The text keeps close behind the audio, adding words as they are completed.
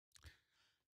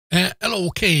Hello,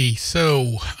 okay,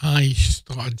 so I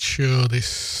started to show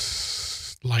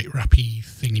this light wrappy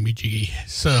thingy-majiggy.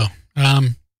 So,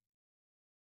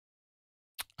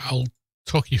 I'll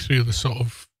talk you through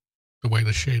the way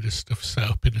the shader stuff's set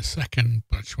up in a second,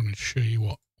 but I just wanted to show you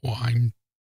what I'm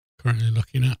currently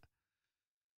looking at.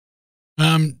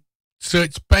 So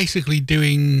it's basically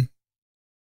doing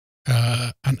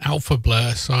an alpha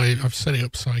blur. So I've set it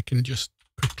up so I can just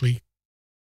quickly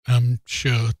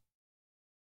show.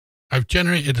 I've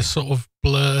generated a sort of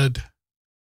blurred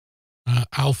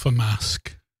alpha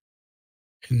mask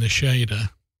in the shader,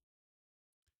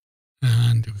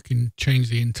 and we can change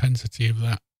the intensity of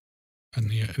that and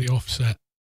the offset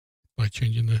by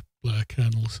changing the blur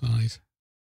kernel size.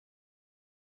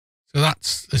 So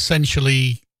that's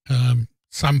essentially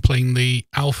sampling the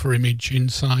alpha image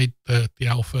inside the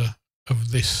alpha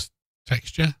of this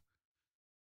texture,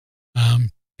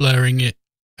 blurring it,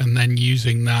 and then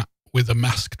using that with a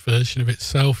masked version of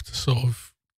itself to sort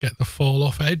of get the fall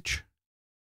off edge.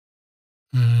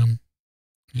 The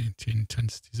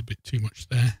intensity is a bit too much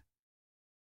there.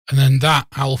 And then that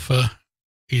alpha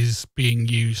is being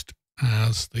used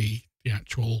as the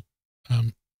actual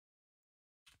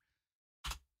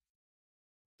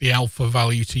the alpha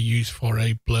value to use for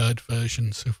a blurred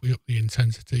version. So if we up the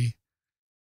intensity,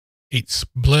 it's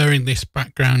blurring this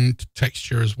background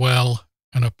texture as well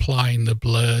and applying the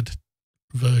blurred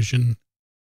version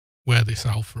where this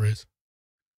alpha is.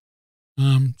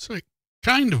 So it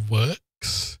kind of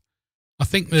works. I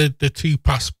think the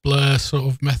 2-pass blur sort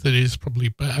of method is probably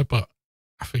better, but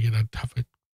I figured I'd have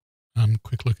a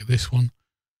quick look at this one.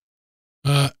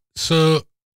 So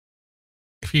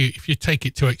if you take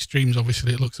it to extremes,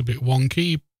 obviously it looks a bit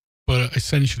wonky, but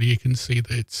essentially you can see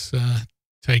that it's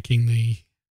taking the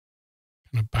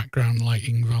kind of background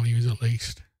lighting values at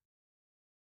least.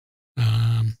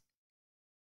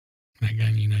 And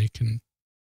again, you can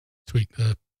tweak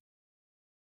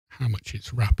how much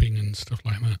it's wrapping and stuff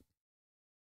like that.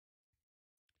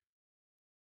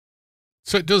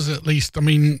 So it does at least. I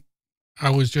mean, I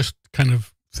was just kind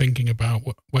of thinking about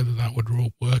whether that would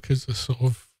work as a sort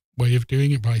of way of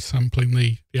doing it by sampling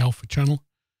the alpha channel.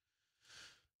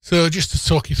 So just to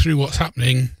talk you through what's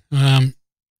happening,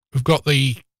 we've got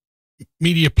the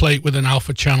media plate with an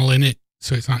alpha channel in it.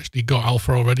 So it's actually got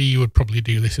alpha already. You would probably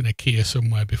do this in a keyer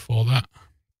somewhere before that.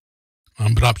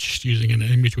 But I'm just using an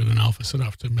image with an alpha, so I don't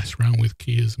have to mess around with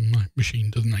keyers and my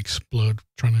machine doesn't explode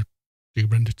trying to do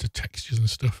render to textures and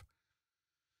stuff.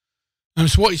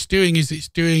 So what it's doing is it's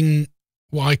doing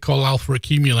what I call alpha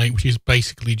accumulate, which is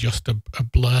basically just a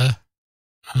blur.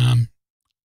 And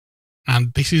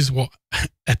this is what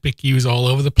Epic use all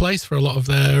over the place for a lot of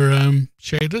their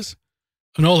shaders.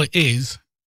 And all it is,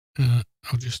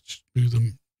 I'll just do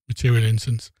the material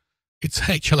instance. It's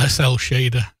HLSL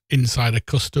shader inside a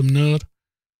custom node.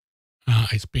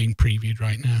 It's being previewed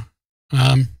right now.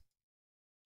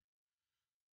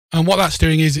 And what that's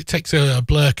doing is it takes a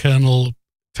blur kernel,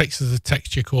 takes the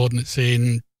texture coordinates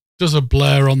in, does a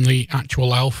blur on the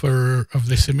actual alpha of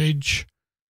this image,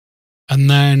 and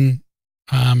then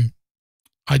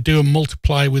I do a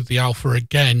multiply with the alpha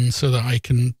again so that I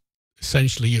can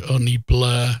essentially only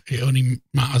blur. It only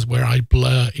matters where I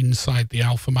blur inside the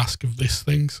alpha mask of this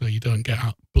thing, so you don't get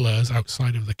blurs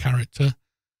outside of the character.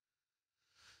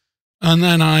 And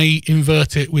then I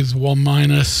invert it with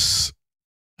 1-.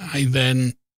 I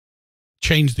then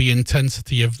change the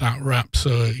intensity of that wrap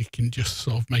so you can just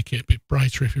sort of make it a bit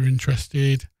brighter if you're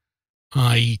interested.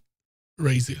 I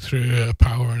raise it through a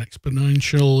power and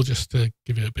exponential just to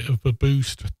give it a bit of a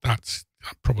boost. That's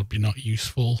probably not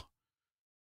useful.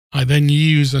 I then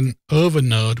use an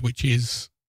overnode, which is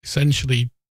essentially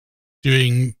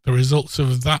doing the results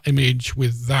of that image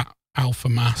with that alpha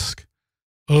mask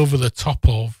over the top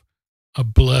of a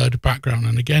blurred background.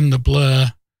 And again, the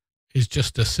blur is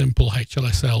just a simple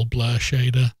HLSL blur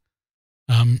shader.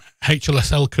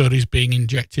 HLSL code is being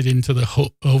injected into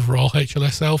the overall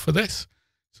HLSL for this.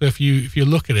 So if you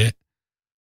look at it,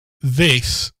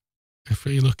 if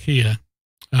you look here,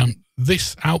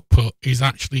 this output is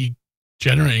actually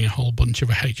generating a whole bunch of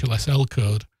a HLSL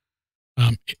code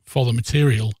for the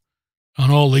material.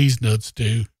 And all these nodes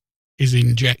do is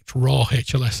inject raw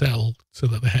HLSL so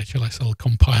that the HLSL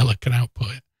compiler can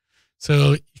output it.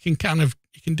 So you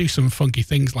can do some funky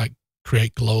things like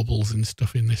create globals and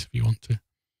stuff in this if you want to.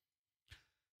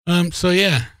 So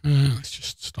yeah, let's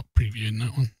just stop previewing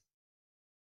that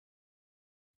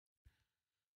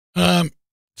one.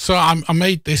 So I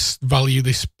made this value,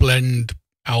 this blend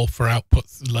alpha output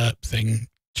lerp thing,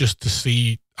 just to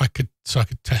see I could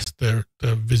test the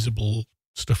visible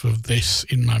stuff of this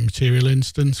in my material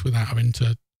instance without having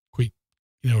to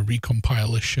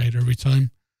recompile this shader every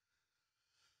time.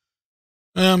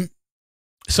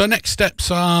 So next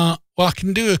steps are, well, I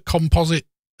can do a composite,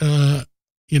 a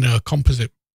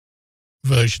composite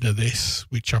version of this,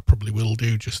 which I probably will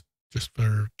do just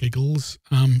for giggles.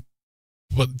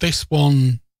 But this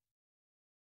one,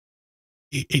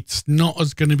 it's not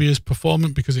going to be as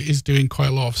performant because it is doing quite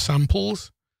a lot of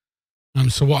samples.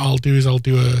 So what I'll do is I'll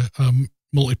do a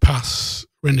multi-pass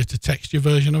render to texture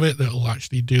version of it that'll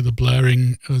actually do the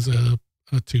blurring as a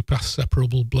 2-pass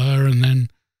separable blur, and then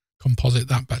composite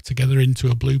that back together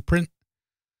into a blueprint.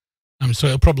 So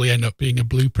it'll probably end up being a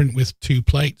blueprint with 2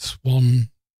 plates, one,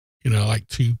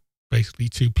 basically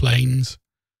 2 planes,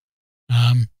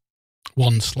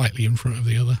 one slightly in front of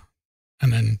the other,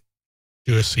 and then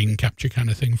do a scene capture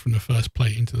kind of thing from the first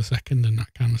plate into the second and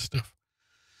that kind of stuff.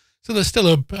 So there's still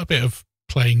a bit of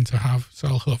playing to have, so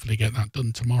I'll hopefully get that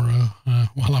done tomorrow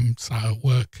while I'm sat at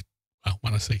work. Well,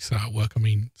 when I say sat at work, I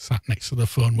mean sat next to the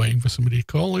phone waiting for somebody to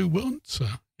call who won't. So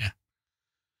yeah,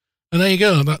 and there you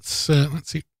go. That's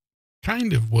it,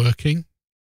 kind of working.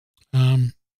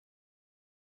 It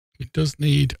does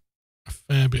need a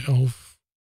fair bit of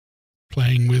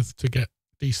playing with to get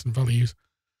decent values.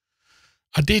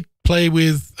 I did play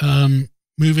with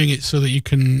moving it so that you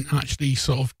can actually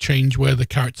sort of change where the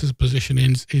character's position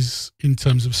is in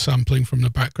terms of sampling from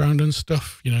the background and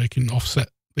stuff. You can offset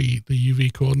the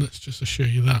UV coordinates just to show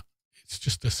you that. It's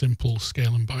just a simple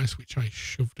scale and bias, which I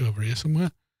shoved over here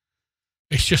somewhere.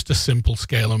 It's just a simple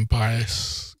scale and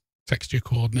bias texture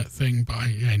coordinate thing, but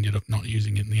I ended up not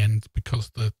using it in the end because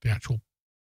the actual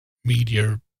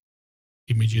media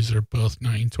images are both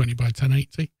 1920 by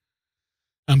 1080.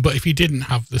 But if you didn't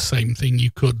have the same thing, you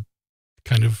could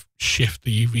kind of shift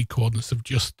the UV coordinates of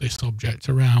just this object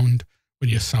around when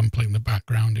you're sampling the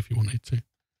background if you wanted to.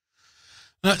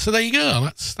 So there you go.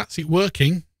 That's it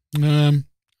working.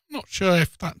 Not sure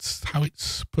if that's how it's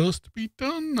supposed to be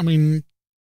done. I mean,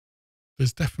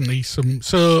 there's definitely some.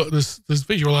 So there's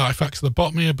visual artifacts at the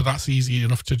bottom here, but that's easy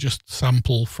enough to just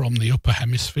sample from the upper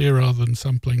hemisphere rather than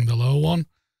sampling the lower one.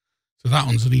 So that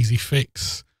one's an easy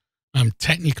fix.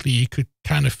 Technically, you could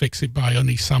kind of fix it by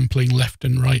only sampling left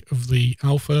and right of the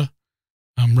alpha,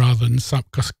 rather than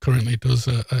because currently it does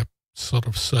a sort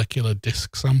of circular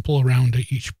disk sample around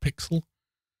each pixel.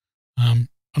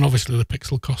 And obviously the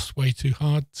pixel costs way too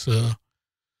hard. So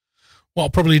what I'll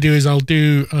probably do is I'll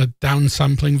do a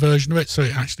downsampling version of it, so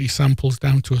it actually samples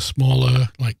down to a smaller,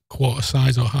 like quarter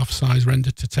size or half size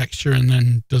render to texture, and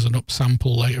then does an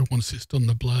upsample later once it's done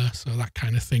the blur. So that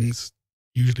kind of thing's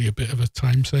usually a bit of a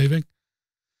time saving.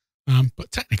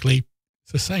 But technically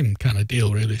it's the same kind of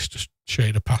deal really. It's just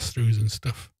shader pass-throughs and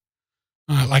stuff.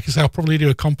 Like I said, I'll probably do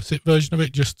a composite version of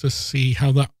it just to see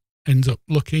how that ends up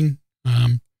looking.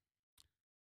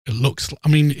 It looks, I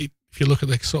mean, if you look at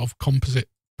the sort of composite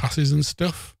passes and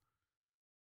stuff,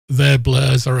 their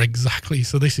blurs are exactly,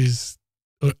 so this is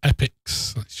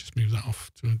Epic's, let's just move that off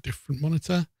to a different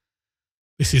monitor.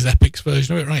 This is Epic's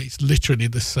version of it, right? It's literally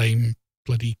the same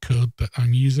bloody code that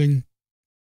I'm using.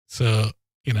 So,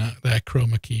 their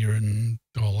chroma key and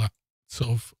all that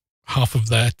sort of, half of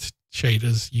their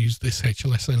shaders use this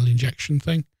HLSL injection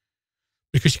thing,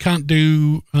 because you can't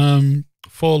do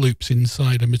for loops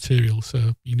inside a material,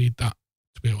 so you need that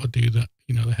to be able to do that,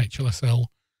 the HLSL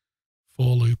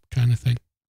for loop kind of thing.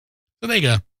 So there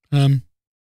you go.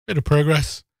 Bit of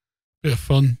progress, bit of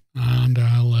fun, and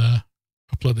I'll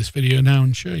upload this video now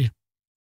and show you.